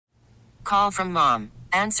Call from mom.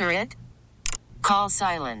 Answer it. Call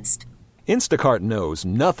silenced. Instacart knows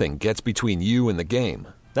nothing gets between you and the game.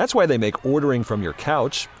 That's why they make ordering from your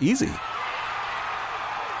couch easy.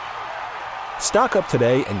 Stock up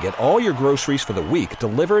today and get all your groceries for the week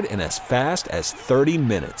delivered in as fast as 30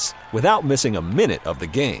 minutes without missing a minute of the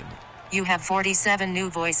game. You have 47 new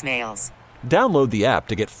voicemails. Download the app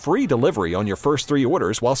to get free delivery on your first 3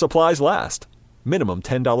 orders while supplies last. Minimum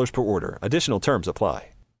 $10 per order. Additional terms apply.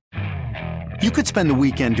 You could spend the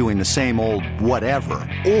weekend doing the same old whatever,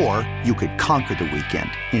 or you could conquer the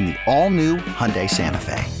weekend in the all-new Hyundai Santa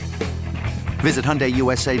Fe. Visit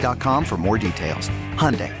HyundaiUSA.com for more details.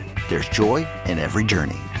 Hyundai, there's joy in every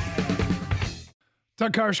journey.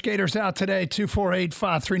 Doug Car Skaters out today,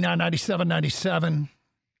 248-539-9797.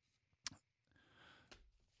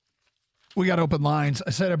 We got open lines.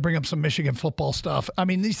 I said I'd bring up some Michigan football stuff. I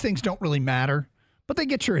mean, these things don't really matter, but they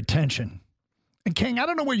get your attention. And, King, I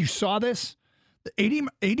don't know where you saw this. The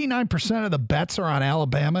 89% of the bets are on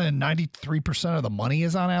Alabama and 93% of the money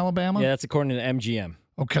is on Alabama? Yeah, that's according to MGM.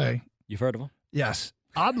 Okay. You've heard of them? Yes.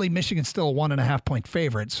 Oddly, Michigan's still a 1.5-point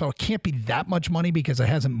favorite, so it can't be that much money because it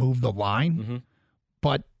hasn't moved the line. Mm-hmm.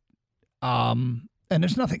 But, and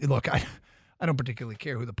there's nothing, look, I don't particularly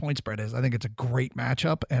care who the point spread is. I think it's a great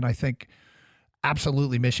matchup, and I think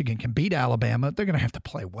absolutely Michigan can beat Alabama. They're going to have to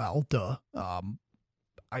play well, duh.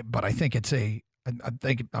 But I think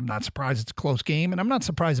I'm not surprised it's a close game, and I'm not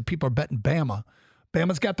surprised that people are betting Bama.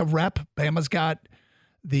 Bama's got the rep. Bama's got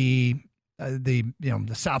the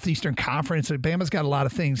Southeastern Conference. Bama's got a lot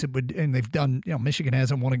of things and they've done. Michigan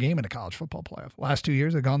hasn't won a game in a college football playoff. Last 2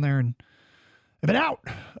 years, they've gone there and they've been out.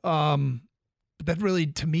 But that really,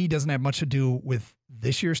 to me, doesn't have much to do with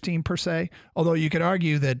this year's team per se. Although you could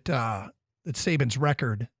argue that Saban's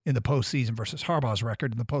record in the postseason versus Harbaugh's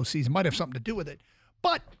record in the postseason might have something to do with it.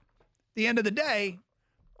 But at the end of the day,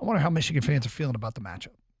 I wonder how Michigan fans are feeling about the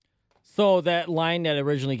matchup. So that line that I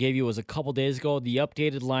originally gave you was a couple days ago. The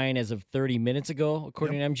updated line as of 30 minutes ago,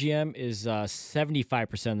 according to MGM, is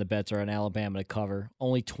 75% of the bets are on Alabama to cover.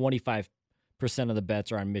 Only 25% of the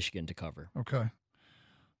bets are on Michigan to cover. Okay.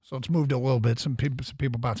 So it's moved a little bit. Some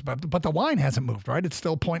people bounce about, but the line hasn't moved, right? It's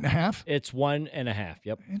still 1.5? It's 1.5,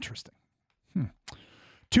 yep. Interesting.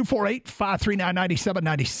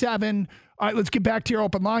 248-539-9797. All right, let's get back to your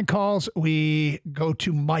open line calls. We go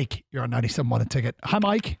to Mike. You're on 97.1 a ticket. Hi,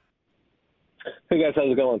 Mike. Hey, guys. How's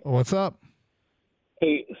it going? What's up?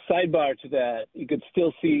 Hey, sidebar to that, you could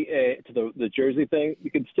still see, to the jersey thing, you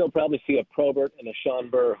could still probably see a Probert and a Sean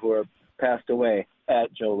Burr who are passed away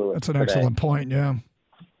at Joe Louis. That's an today. excellent point, yeah.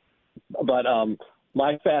 But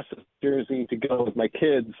my fastest jersey to go with my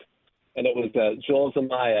kids, and it was Joel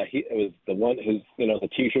Zamaya. It was the one who's, the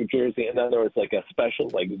T-shirt jersey, and then there was like a special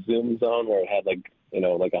like Zoom zone where it had like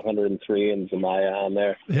 103 and Zamaya on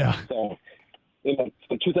there. Yeah. So, so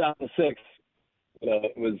 2006,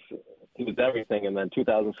 it was everything, and then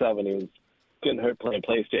 2007 he was getting hurt playing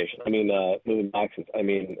PlayStation. Moving boxes.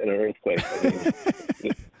 In an earthquake.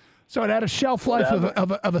 So it had a shelf life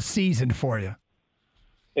of a season for you.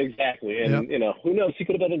 Exactly. And, who knows? He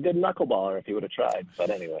could have been a good knuckleballer if he would have tried. But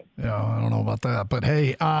anyway. Yeah, I don't know about that. But,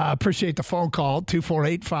 hey, appreciate the phone call,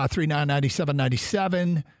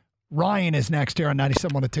 248-539-9797. Ryan is next here on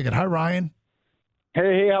 97 a ticket. Hi, Ryan.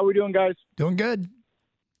 Hey, how we doing, guys? Doing good.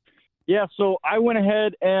 Yeah, so I went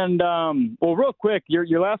ahead and, real quick,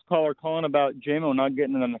 your last caller calling about Jamo not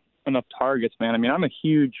getting enough targets, man. I'm a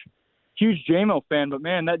huge Jamo fan, but,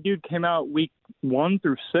 man, that dude came out week 1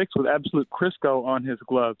 through 6 with absolute Crisco on his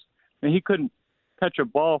gloves. And he couldn't catch a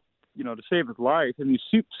ball, to save his life. He's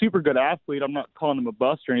super good athlete. I'm not calling him a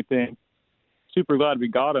bust or anything. Super glad we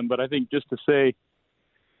got him. But I think just to say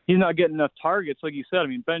he's not getting enough targets, like you said,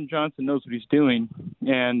 Ben Johnson knows what he's doing.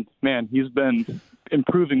 And, man, he's been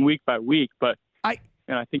improving week by week. But I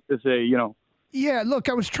think to say, Yeah, look,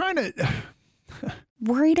 I was trying to...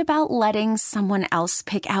 Worried about letting someone else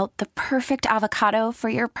pick out the perfect avocado for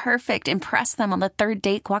your perfect impress them on the third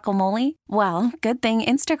date guacamole? Well, good thing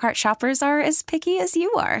Instacart shoppers are as picky as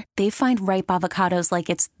you are. They find ripe avocados like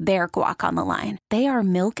it's their guac on the line. They are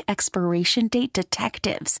milk expiration date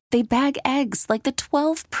detectives. They bag eggs like the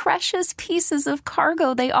 12 precious pieces of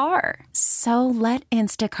cargo they are. So let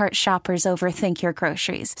Instacart shoppers overthink your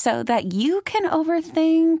groceries so that you can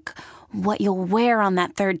overthink what you'll wear on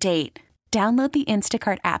that third date. Download the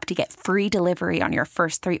Instacart app to get free delivery on your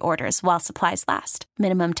first 3 orders while supplies last.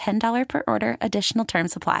 Minimum $10 per order. Additional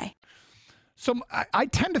terms apply. So I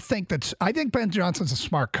tend to think I think Ben Johnson's a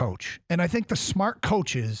smart coach. And I think the smart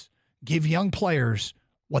coaches give young players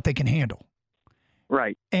what they can handle.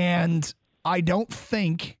 Right. And I don't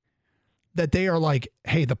think that they are like,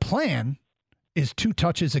 hey, the plan is 2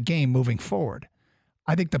 touches a game moving forward.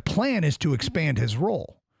 I think the plan is to expand his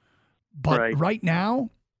role. But right now,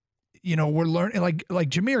 we're learning like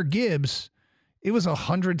Jahmyr Gibbs, it was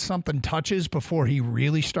 100-something touches before he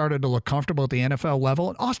really started to look comfortable at the NFL level.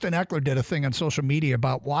 And Austin Eckler did a thing on social media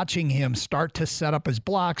about watching him start to set up his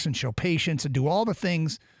blocks and show patience and do all the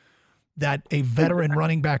things that a veteran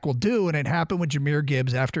running back will do. And it happened with Jahmyr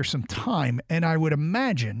Gibbs after some time. And I would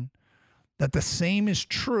imagine that the same is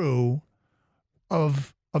true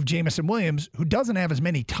of Jamison Williams, who doesn't have as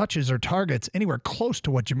many touches or targets anywhere close to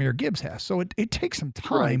what Jahmyr Gibbs has. So it takes some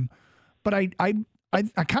time, but I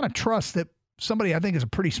kind of trust that somebody I think is a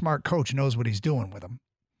pretty smart coach knows what he's doing with him.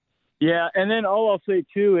 Yeah, and then all I'll say,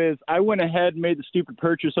 too, is I went ahead and made the stupid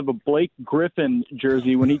purchase of a Blake Griffin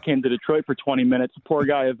jersey when he came to Detroit for 20 minutes. The poor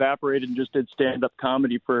guy evaporated and just did stand-up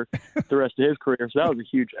comedy for the rest of his career. So that was a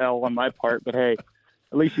huge L on my part. But, hey,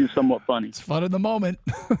 at least he was somewhat funny. It's fun in the moment.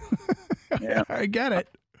 Yeah, I get it.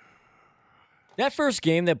 That first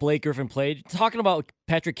game that Blake Griffin played, talking about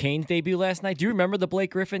Patrick Kane's debut last night, do you remember the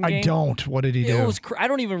Blake Griffin game? I don't. What did he do? I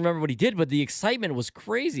don't even remember what he did, but the excitement was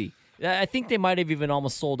crazy. I think they might have even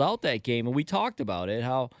almost sold out that game, and we talked about it,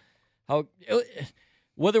 how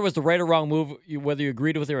whether it was the right or wrong move, whether you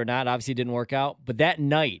agreed with it or not, obviously it didn't work out, but that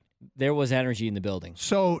night, there was energy in the building.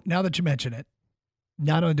 So now that you mention it,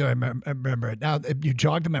 not only do I remember it, now you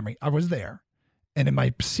jogged the memory. I was there, and in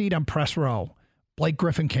my seat on press row, Blake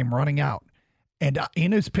Griffin came running out. And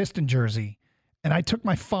in his Piston jersey, and I took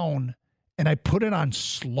my phone and I put it on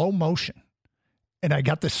slow motion. And I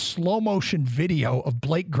got this slow motion video of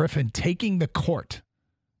Blake Griffin taking the court.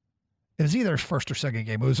 It was either his first or second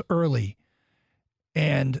game. It was early.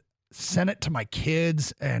 And sent it to my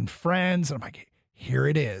kids and friends. And I'm like, here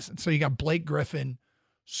it is. And so you got Blake Griffin,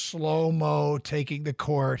 slow-mo, taking the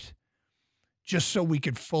court, just so we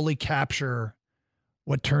could fully capture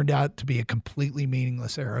what turned out to be a completely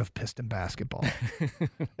meaningless era of Piston basketball.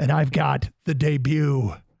 And I've got the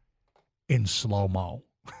debut in slow-mo.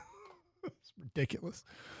 It's ridiculous.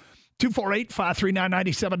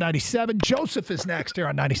 248-539-9797. Joseph is next here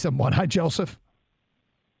on 97.1. Hi, Joseph.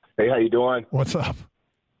 Hey, how you doing? What's up?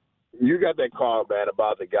 You got that call, man,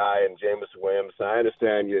 about the guy and Jamison Williams. I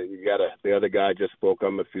understand you got the other guy just spoke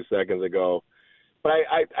on him a few seconds ago. But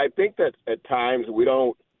I think that at times we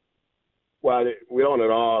don't at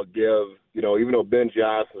all give, even though Ben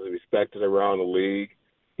Johnson is respected around the league,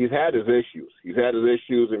 he's had his issues. He's had his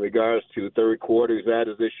issues in regards to the third quarter. He's had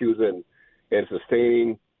his issues in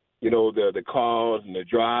sustaining, the calls and the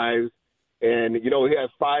drives. And, he has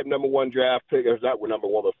 5 number 1 draft picks, or not number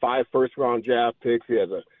 1, but 5 first-round draft picks. He has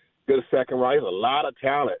a good second round. He has a lot of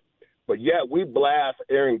talent. But yet we blast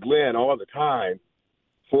Aaron Glenn all the time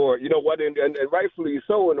for, and rightfully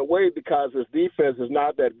so in a way because his defense is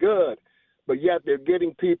not that good. But yet they're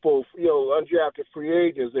getting people, undrafted free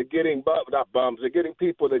agents. They're getting not bums. They're getting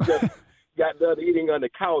people that just got done eating on the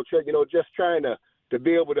couch, just trying to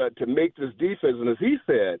be able to make this defense. And as he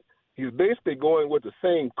said, he's basically going with the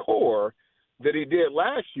same core that he did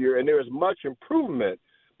last year, and there is much improvement.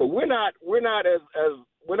 But we're not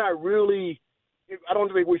really. I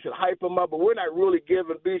don't think we should hype him up, but we're not really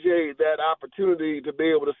giving BJ that opportunity to be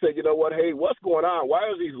able to say, you know what, hey, what's going on? Why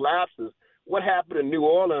are these lapses? What happened in New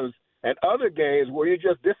Orleans and other games where you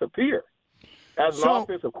just disappear as an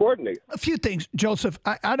offensive coordinator? A few things, Joseph.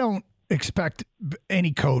 I don't expect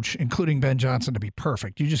any coach, including Ben Johnson, to be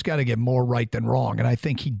perfect. You just got to get more right than wrong, and I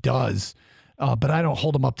think he does. But I don't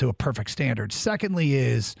hold him up to a perfect standard. Secondly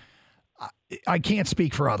is I can't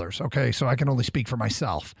speak for others, okay? So I can only speak for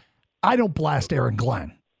myself. I don't blast Aaron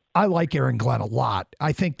Glenn. I like Aaron Glenn a lot.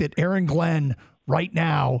 I think that Aaron Glenn right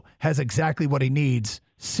now has exactly what he needs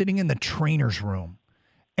sitting in the trainer's room.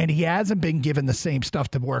 And he hasn't been given the same stuff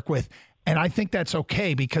to work with. And I think that's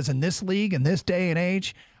okay because in this league, in this day and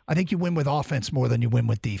age, I think you win with offense more than you win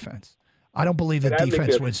with defense. I don't believe that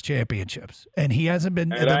defense wins championships. And he hasn't been –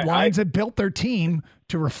 the Lions have built their team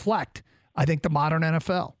to reflect, I think, the modern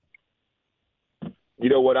NFL. You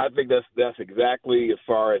know what? I think that's exactly as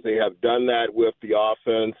far as they have done that with the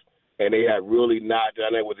offense, and they have really not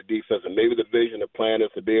done it with the defense. And maybe the vision, the plan is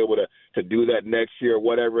to be able to do that next year,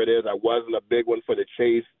 whatever it is. I wasn't a big one for the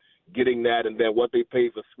Chase getting that, and then what they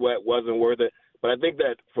paid for Sweat wasn't worth it. But I think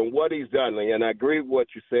that from what he's done, and I agree with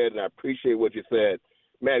what you said, and I appreciate what you said,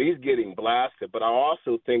 man, he's getting blasted. But I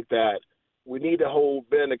also think that we need to hold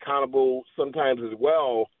Ben accountable sometimes as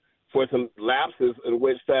well for some lapses in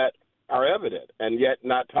which that are evident and yet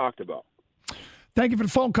not talked about. Thank you for the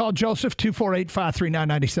phone call, Joseph.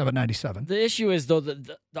 248-539-9797. The issue is, though,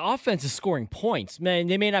 the offense is scoring points. Man,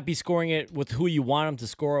 they may not be scoring it with who you want them to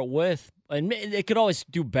score it with. And they could always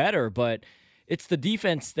do better, but It's the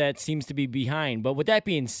defense that seems to be behind. But with that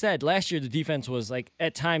being said, last year the defense was like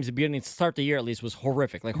at times the beginning to start the year at least was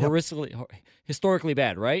horrific, like historically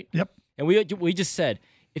bad, right? Yep. And we just said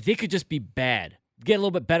if they could just be bad, get a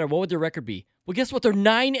little bit better, what would their record be? Well, guess what? They're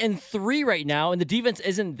 9-3 right now, and the defense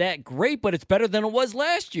isn't that great, but it's better than it was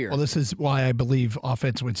last year. Well, this is why I believe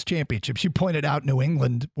offense wins championships. You pointed out New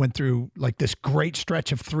England went through like this great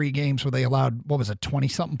stretch of 3 games where they allowed,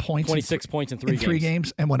 20-something points? 26 points in 3 games. 3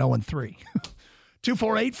 games and went 0-3.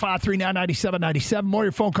 248-539-9797. More of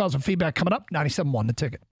your phone calls and feedback coming up. 97.1 The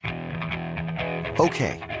Ticket.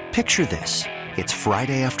 Okay, picture this. It's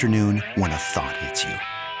Friday afternoon when a thought hits you.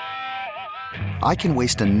 I can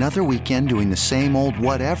waste another weekend doing the same old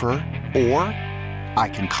whatever, or I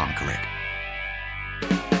can conquer it.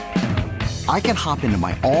 I can hop into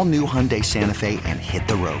my all-new Hyundai Santa Fe and hit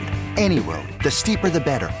the road. Any road. The steeper, the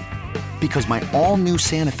better. Because my all-new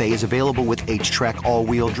Santa Fe is available with H-Track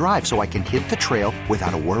all-wheel drive, so I can hit the trail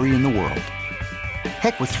without a worry in the world.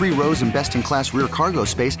 Heck, with 3 rows and best-in-class rear cargo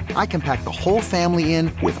space, I can pack the whole family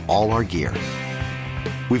in with all our gear.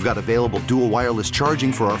 We've got available dual wireless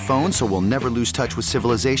charging for our phones, so we'll never lose touch with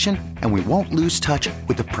civilization, and we won't lose touch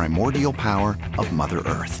with the primordial power of Mother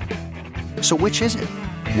Earth. So which is it?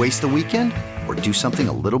 Waste the weekend or do something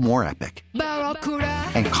a little more epic?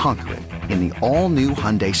 And conquer it in the all-new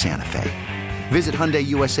Hyundai Santa Fe. Visit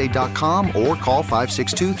HyundaiUSA.com or call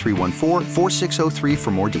 562-314-4603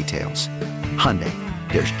 for more details. Hyundai,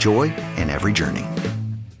 there's joy in every journey.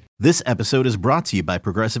 This episode is brought to you by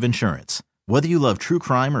Progressive Insurance. Whether you love true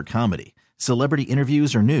crime or comedy, celebrity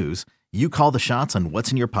interviews or news, you call the shots on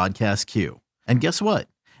what's in your podcast queue. And guess what?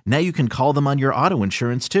 Now you can call them on your auto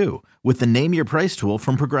insurance too with the Name Your Price tool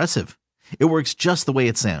from Progressive. It works just the way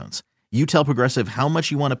it sounds. You tell Progressive how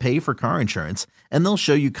much you want to pay for car insurance, and they'll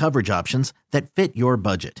show you coverage options that fit your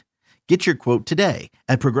budget. Get your quote today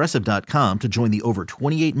at Progressive.com to join the over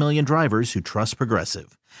 28 million drivers who trust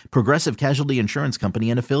Progressive. Progressive Casualty Insurance Company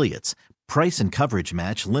and Affiliates. Price and coverage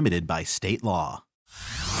match limited by state law.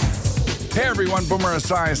 Hey everyone, Boomer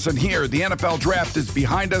Esiason here. The NFL draft is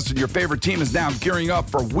behind us and your favorite team is now gearing up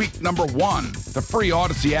for week number 1. The free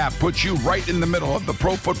Odyssey app puts you right in the middle of the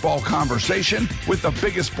pro football conversation with the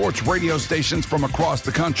biggest sports radio stations from across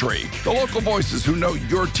the country. The local voices who know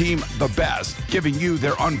your team the best, giving you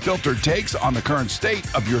their unfiltered takes on the current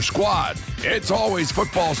state of your squad. It's always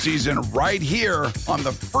football season right here on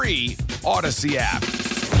the free Odyssey app.